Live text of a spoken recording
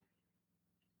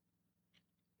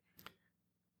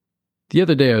The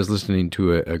other day, I was listening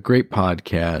to a great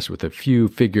podcast with a few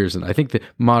figures, and I think the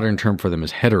modern term for them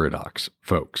is heterodox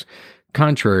folks,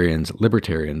 contrarians,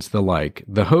 libertarians, the like.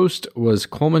 The host was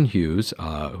Coleman Hughes,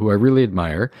 who I really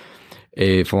admire,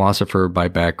 a philosopher by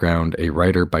background, a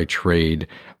writer by trade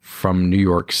from New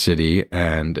York City,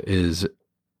 and is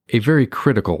a very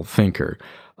critical thinker.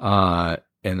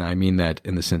 And I mean that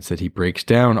in the sense that he breaks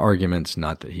down arguments,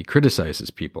 not that he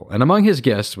criticizes people. And among his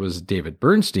guests was David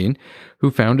Bernstein, who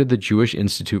founded the Jewish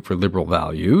Institute for Liberal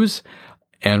Values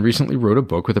and recently wrote a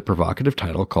book with a provocative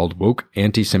title called Woke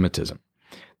Anti-Semitism.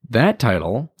 That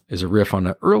title is a riff on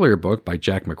an earlier book by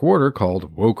Jack McWhorter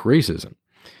called Woke Racism.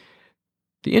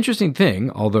 The interesting thing,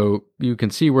 although you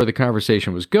can see where the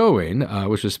conversation was going,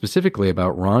 which was specifically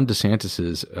about Ron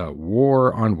DeSantis's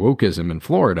war on wokeism in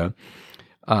Florida,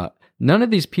 none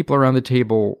of these people around the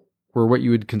table were what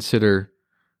you would consider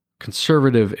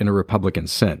conservative in a Republican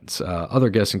sense. Other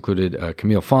guests included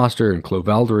Camille Foster and Chloe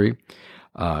Valdery.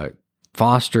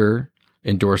 Foster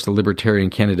endorsed the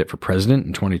Libertarian candidate for president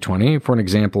in 2020 for an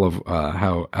example of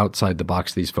how outside the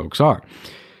box these folks are.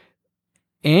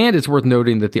 And it's worth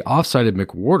noting that the off-sided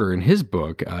McWhorter in his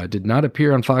book did not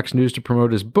appear on Fox News to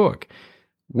promote his book,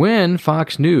 when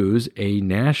Fox News, a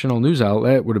national news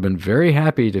outlet, would have been very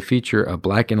happy to feature a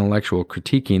black intellectual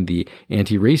critiquing the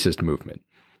anti-racist movement.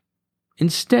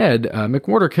 Instead,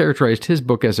 McWhorter characterized his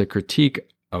book as a critique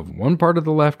of one part of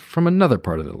the left from another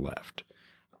part of the left.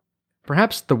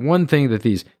 Perhaps the one thing that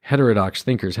these heterodox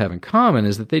thinkers have in common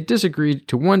is that they disagree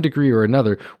to one degree or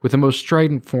another with the most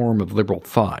strident form of liberal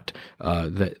thought,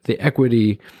 the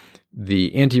equity,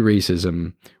 the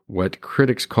anti-racism, what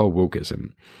critics call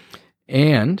wokeism.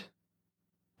 And,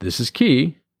 this is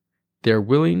key, they're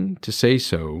willing to say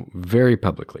so very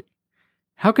publicly.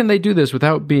 How can they do this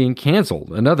without being canceled,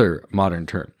 another modern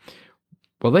term?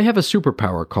 Well, they have a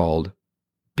superpower called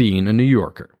being a New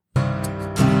Yorker.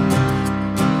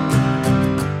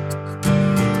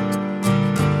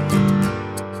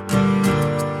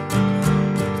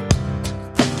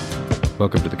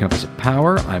 Welcome to the Compass of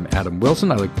Power. I'm Adam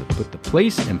Wilson. I like to put the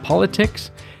place in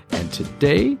politics. And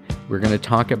today, we're going to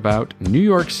talk about New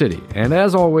York City. And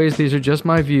as always, these are just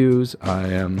my views. I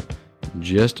am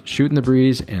just shooting the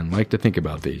breeze and like to think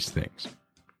about these things.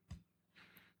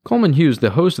 Coleman Hughes, the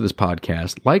host of this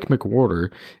podcast, like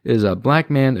McWhorter, is a black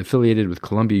man affiliated with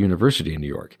Columbia University in New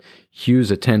York.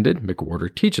 Hughes attended,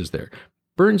 McWhorter teaches there.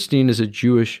 Bernstein is a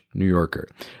Jewish New Yorker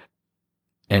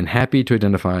and happy to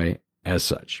identify as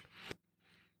such.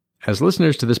 As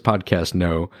listeners to this podcast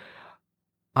know,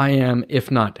 I am,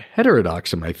 if not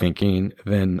heterodox in my thinking,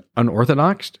 then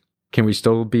unorthodox. Can we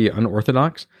still be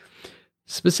unorthodox?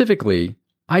 Specifically,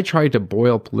 I try to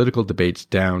boil political debates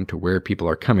down to where people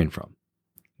are coming from.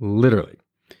 Literally.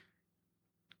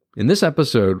 In this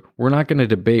episode, we're not going to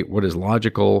debate what is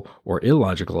logical or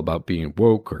illogical about being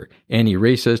woke or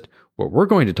anti-racist. What we're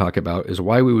going to talk about is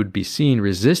why we would be seeing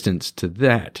resistance to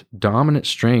that dominant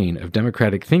strain of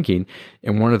democratic thinking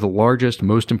in one of the largest,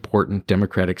 most important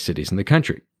democratic cities in the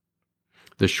country.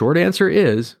 The short answer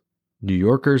is, New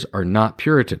Yorkers are not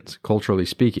Puritans, culturally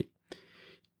speaking.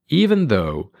 Even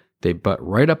though they butt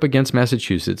right up against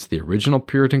Massachusetts, the original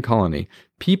Puritan colony,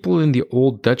 people in the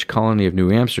old Dutch colony of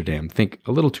New Amsterdam think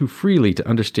a little too freely to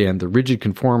understand the rigid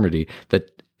conformity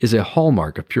that is a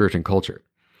hallmark of Puritan culture.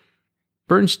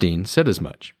 Bernstein said as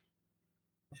much.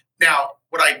 Now,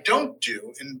 what I don't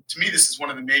do, and to me this is one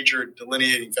of the major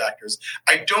delineating factors,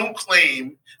 I don't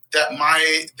claim that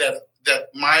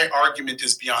my argument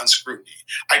is beyond scrutiny.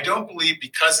 I don't believe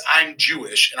because I'm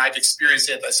Jewish and I've experienced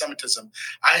anti-Semitism,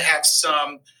 I have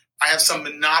some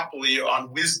monopoly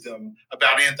on wisdom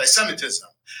about anti-Semitism.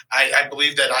 I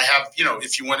believe that I have,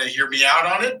 if you want to hear me out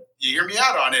on it, you hear me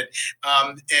out on it,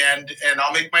 and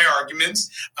I'll make my arguments,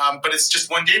 but it's just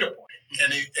one data point.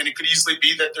 And it could easily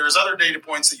be that there's other data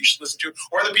points that you should listen to,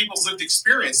 or other people's lived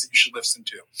experience that you should listen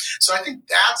to. So I think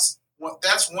that's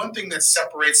one thing that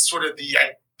separates sort of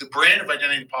the brand of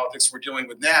identity politics we're dealing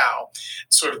with now,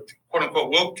 sort of quote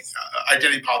unquote woke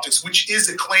identity politics, which is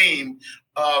a claim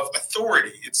of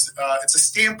authority. It's a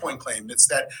standpoint claim. It's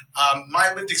that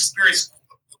my lived experience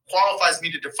qualifies me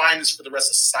to define this for the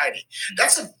rest of society.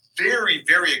 That's a very,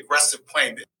 very aggressive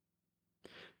claim.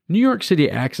 New York City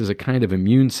acts as a kind of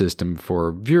immune system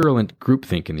for virulent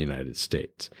groupthink in the United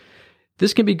States.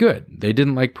 This can be good. They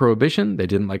didn't like Prohibition. They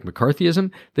didn't like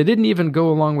McCarthyism. They didn't even go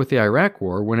along with the Iraq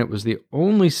War when it was the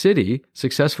only city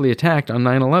successfully attacked on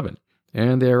 9/11.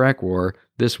 And the Iraq War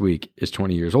this week is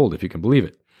 20 years old, if you can believe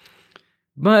it.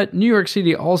 But New York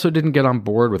City also didn't get on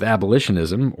board with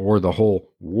abolitionism or the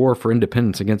whole war for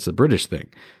independence against the British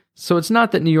thing. So it's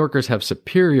not that New Yorkers have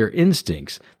superior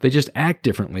instincts, they just act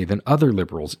differently than other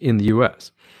liberals in the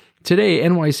US. Today,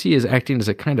 NYC is acting as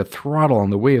a kind of throttle on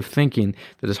the way of thinking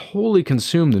that has wholly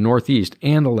consumed the Northeast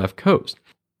and the left coast.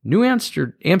 New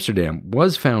Amsterdam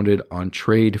was founded on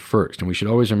trade first, and we should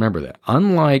always remember that.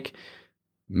 Unlike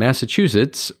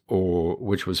Massachusetts,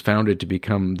 which was founded to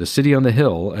become the city on the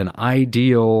hill, an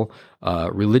ideal,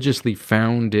 religiously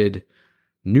founded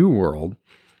New World,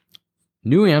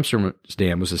 New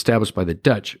Amsterdam was established by the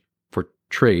Dutch for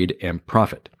trade and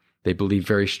profit. They believed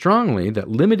very strongly that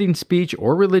limiting speech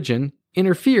or religion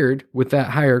interfered with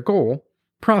that higher goal,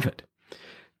 profit.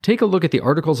 Take a look at the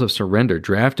Articles of Surrender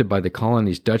drafted by the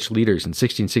colony's Dutch leaders in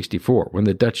 1664 when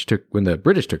the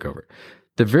British took over.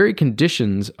 The very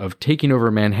conditions of taking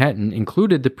over Manhattan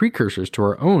included the precursors to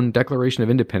our own Declaration of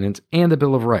Independence and the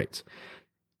Bill of Rights.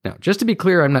 Now, just to be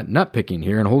clear, I'm not nitpicking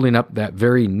here and holding up that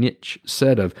very niche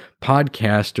set of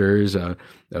podcasters,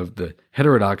 of the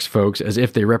heterodox folks, as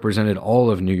if they represented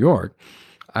all of New York.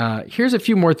 Here's a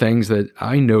few more things that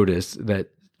I noticed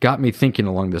that got me thinking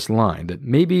along this line, that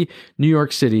maybe New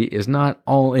York City is not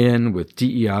all in with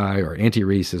DEI or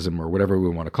anti-racism or whatever we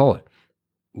want to call it.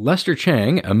 Lester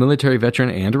Chang, a military veteran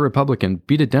and a Republican,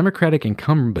 beat a Democratic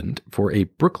incumbent for a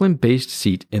Brooklyn-based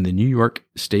seat in the New York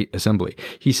State Assembly.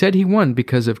 He said he won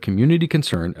because of community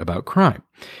concern about crime.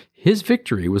 His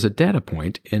victory was a data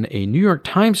point in a New York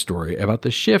Times story about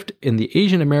the shift in the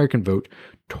Asian American vote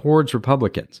towards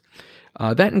Republicans.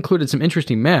 That included some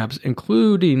interesting maps,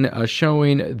 including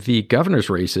showing the governor's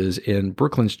races in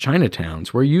Brooklyn's Chinatowns,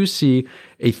 where you see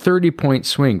a 30-point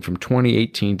swing from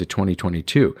 2018 to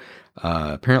 2022.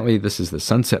 Apparently, this is the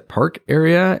Sunset Park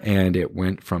area, and it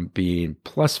went from being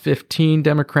plus 15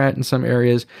 Democrat in some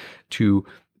areas to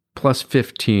plus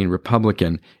 15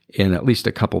 Republican in at least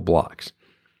a couple blocks.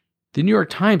 The New York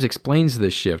Times explains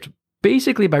this shift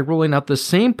basically by rolling out the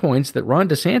same points that Ron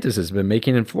DeSantis has been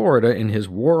making in Florida in his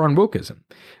war on wokeism.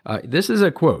 This is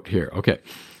a quote here. Okay.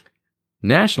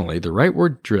 Nationally, the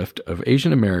rightward drift of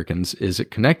Asian Americans is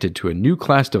connected to a new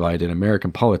class divide in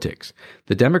American politics.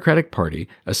 The Democratic Party,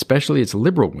 especially its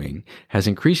liberal wing, has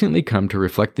increasingly come to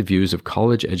reflect the views of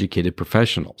college-educated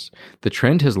professionals. The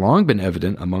trend has long been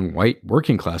evident among white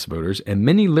working-class voters, and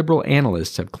many liberal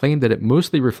analysts have claimed that it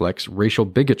mostly reflects racial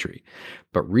bigotry.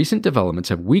 But recent developments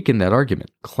have weakened that argument.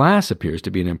 Class appears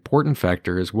to be an important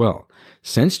factor as well.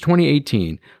 Since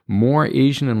 2018, more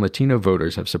Asian and Latino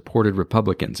voters have supported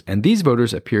Republicans, and these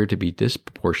voters appear to be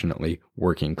disproportionately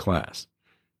working class.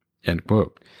 End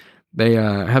quote. They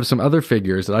have some other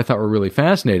figures that I thought were really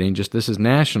fascinating. Just this is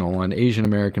national on Asian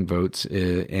American votes,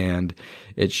 and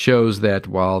it shows that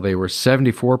while they were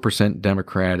 74%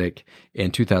 Democratic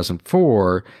in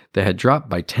 2004, they had dropped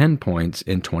by 10 points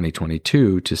in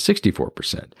 2022 to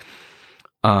 64%.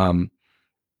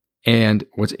 And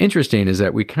what's interesting is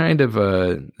that we kind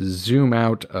of zoom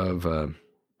out of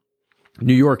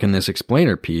New York in this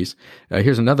explainer piece.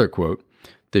 Here's another quote.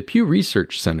 The Pew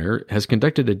Research Center has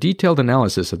conducted a detailed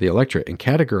analysis of the electorate and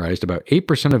categorized about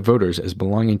 8% of voters as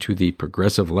belonging to the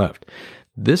progressive left.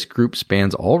 This group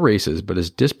spans all races but is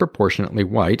disproportionately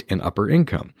white and upper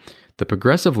income. The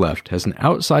progressive left has an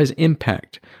outsized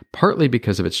impact, partly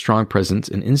because of its strong presence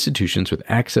in institutions with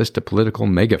access to political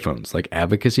megaphones like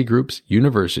advocacy groups,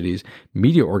 universities,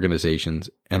 media organizations,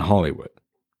 and Hollywood.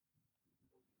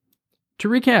 To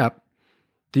recap,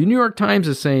 the New York Times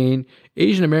is saying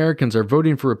Asian Americans are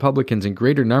voting for Republicans in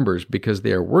greater numbers because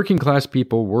they are working class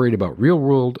people worried about real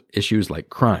world issues like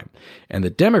crime, and the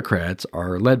Democrats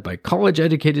are led by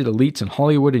college-educated elites in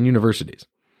Hollywood and universities.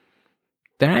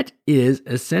 That is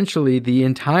essentially the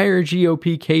entire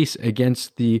GOP case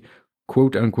against the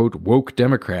quote-unquote woke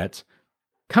Democrats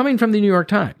coming from the New York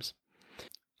Times.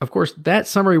 Of course, that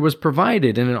summary was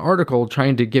provided in an article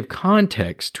trying to give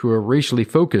context to a racially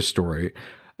focused story.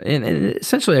 And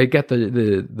essentially, I got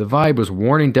the vibe was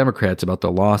warning Democrats about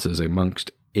the losses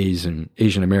amongst Asian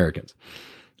Americans.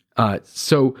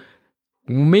 So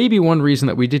maybe one reason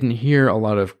that we didn't hear a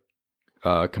lot of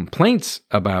complaints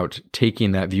about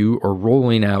taking that view or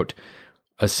rolling out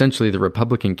essentially the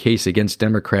Republican case against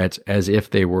Democrats as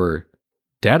if they were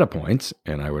data points,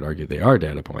 and I would argue they are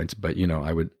data points, but you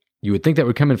would think that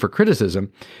would come in for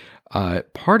criticism.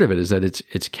 Part of it is that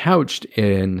it's couched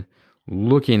in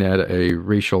looking at a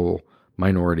racial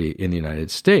minority in the United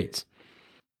States.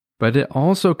 But it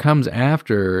also comes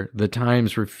after the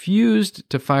Times refused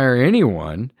to fire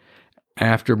anyone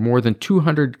after more than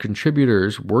 200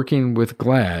 contributors working with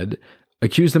GLAAD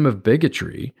accused them of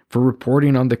bigotry for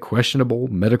reporting on the questionable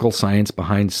medical science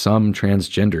behind some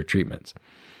transgender treatments.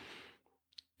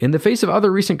 In the face of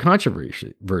other recent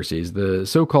controversies, the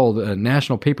so-called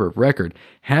National Paper of Record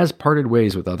has parted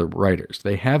ways with other writers.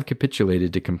 They have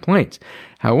capitulated to complaints.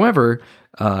 However,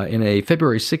 in a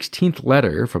February 16th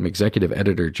letter from executive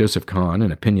editor Joseph Kahn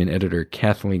and opinion editor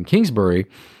Kathleen Kingsbury,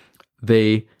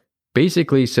 they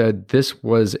basically said this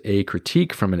was a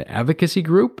critique from an advocacy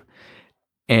group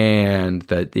and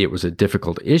that it was a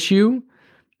difficult issue,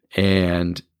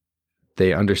 and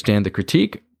they understand the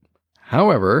critique.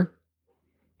 However,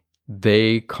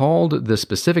 they called the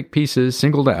specific pieces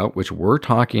singled out, which were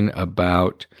talking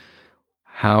about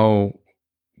how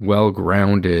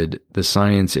well-grounded the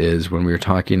science is when we were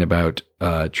talking about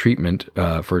treatment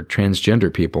for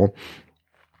transgender people.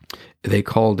 They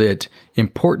called it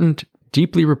important,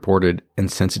 deeply reported, and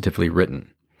sensitively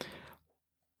written.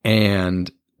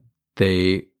 And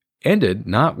they ended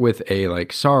not with a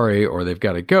sorry or they've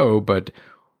got to go, but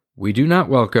we do not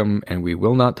welcome and we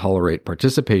will not tolerate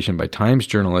participation by Times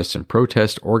journalists in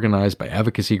protests organized by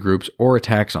advocacy groups or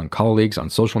attacks on colleagues on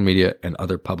social media and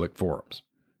other public forums.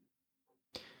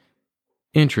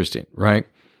 Interesting, right?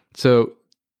 So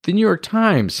the New York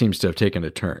Times seems to have taken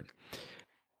a turn.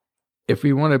 If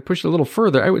we want to push it a little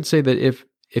further, I would say that if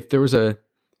there was a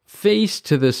face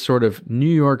to this sort of New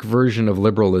York version of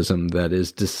liberalism that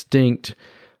is distinct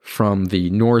from the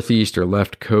Northeast or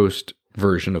left coast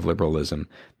version of liberalism,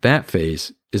 that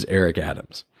face is Eric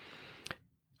Adams.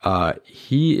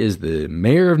 He is the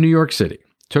mayor of New York City,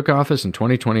 took office in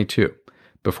 2022.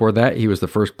 Before that, he was the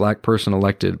first black person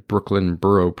elected Brooklyn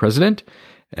borough president.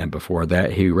 And before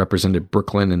that, he represented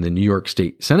Brooklyn in the New York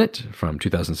State Senate from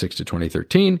 2006 to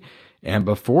 2013. And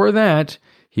before that,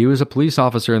 he was a police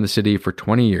officer in the city for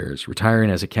 20 years, retiring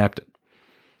as a captain.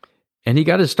 And he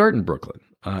got his start in Brooklyn.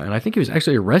 And I think he was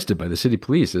actually arrested by the city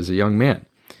police as a young man.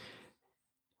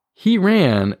 He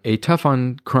ran a tough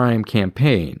on crime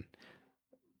campaign,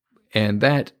 and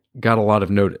that got a lot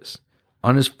of notice.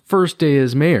 On his first day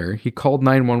as mayor, he called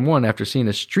 911 after seeing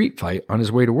a street fight on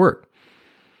his way to work.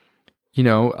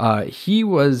 He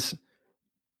was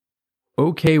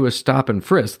okay with stop and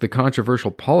frisk, the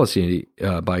controversial policy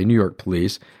by New York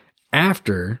police,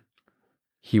 after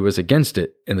he was against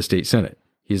it in the state Senate.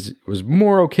 He was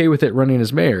more okay with it running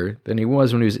as mayor than he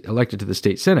was when he was elected to the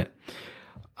state Senate.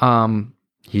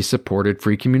 He supported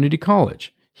free community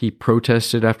college. He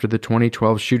protested after the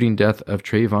 2012 shooting death of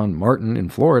Trayvon Martin in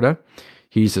Florida.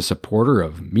 He's a supporter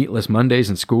of meatless Mondays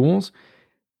in schools.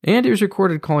 And he was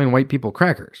recorded calling white people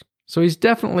crackers. So he's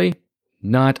definitely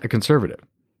not a conservative.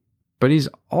 But he's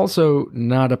also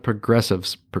not a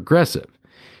progressive.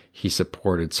 He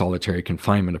supported solitary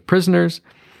confinement of prisoners.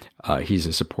 He's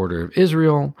a supporter of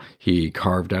Israel. He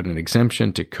carved out an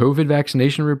exemption to COVID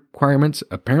vaccination requirements,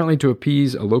 apparently to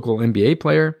appease a local NBA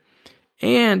player.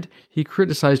 And he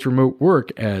criticized remote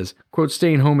work as, quote,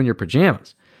 staying home in your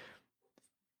pajamas.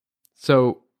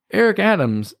 So Eric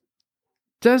Adams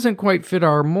doesn't quite fit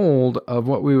our mold of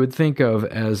what we would think of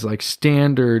as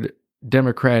standard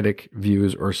Democratic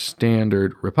views or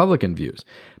standard Republican views.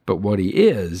 But what he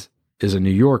is a New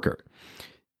Yorker.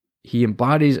 He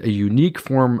embodies a unique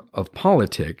form of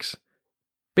politics,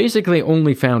 basically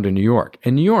only found in New York.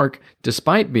 And New York,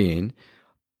 despite being,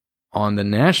 on the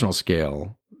national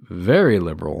scale, very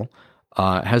liberal,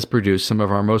 has produced some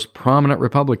of our most prominent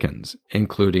Republicans,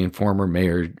 including former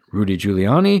Mayor Rudy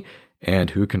Giuliani,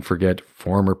 and who can forget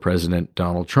former President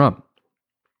Donald Trump.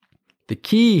 The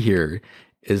key here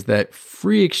is that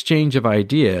free exchange of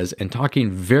ideas and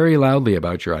talking very loudly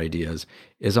about your ideas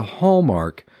is a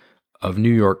hallmark of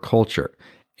New York culture.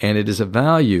 And it is a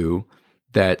value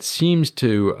that seems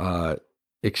to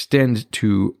extend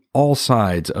to all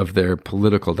sides of their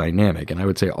political dynamic. And I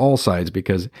would say all sides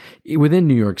because within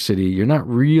New York City, you're not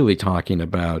really talking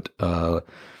about a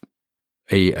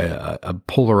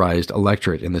polarized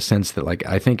electorate in the sense that,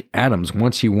 I think Adams,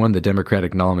 once he won the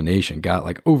Democratic nomination,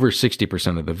 got over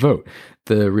 60% of the vote.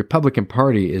 The Republican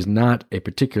Party is not a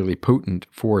particularly potent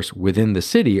force within the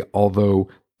city, although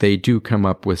they do come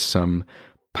up with some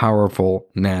powerful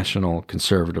national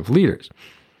conservative leaders.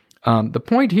 The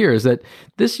point here is that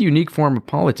this unique form of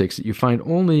politics that you find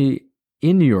only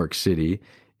in New York City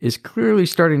is clearly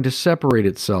starting to separate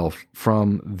itself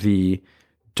from the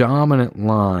dominant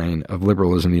line of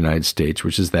liberalism in the United States,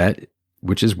 which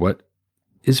is what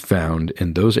is found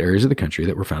in those areas of the country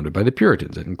that were founded by the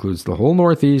Puritans. It includes the whole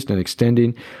Northeast and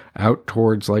extending out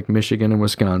towards Michigan and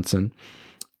Wisconsin.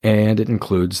 And it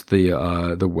includes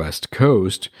the West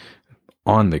Coast,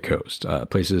 on the coast,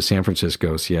 places San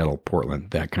Francisco, Seattle,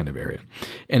 Portland, that kind of area.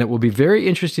 And it will be very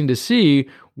interesting to see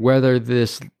whether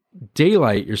this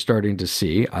daylight you're starting to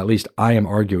see, at least I am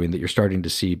arguing that you're starting to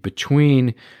see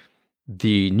between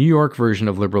the New York version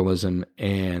of liberalism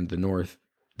and the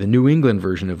New England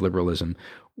version of liberalism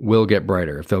will get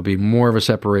brighter, if there'll be more of a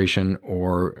separation,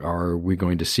 or are we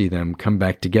going to see them come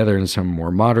back together in some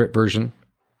more moderate version?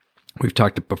 We've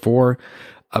talked before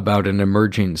about an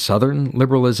emerging Southern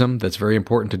liberalism that's very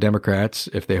important to Democrats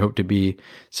if they hope to be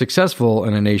successful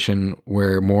in a nation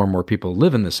where more and more people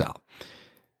live in the South.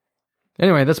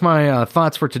 Anyway, that's my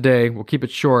thoughts for today. We'll keep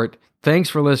it short. Thanks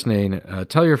for listening.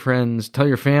 Tell your friends, tell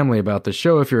your family about the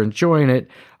show if you're enjoying it.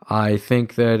 I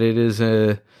think that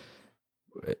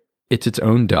it's its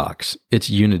own docs. It's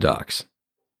unidocs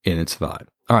in its thought.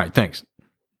 All right, thanks.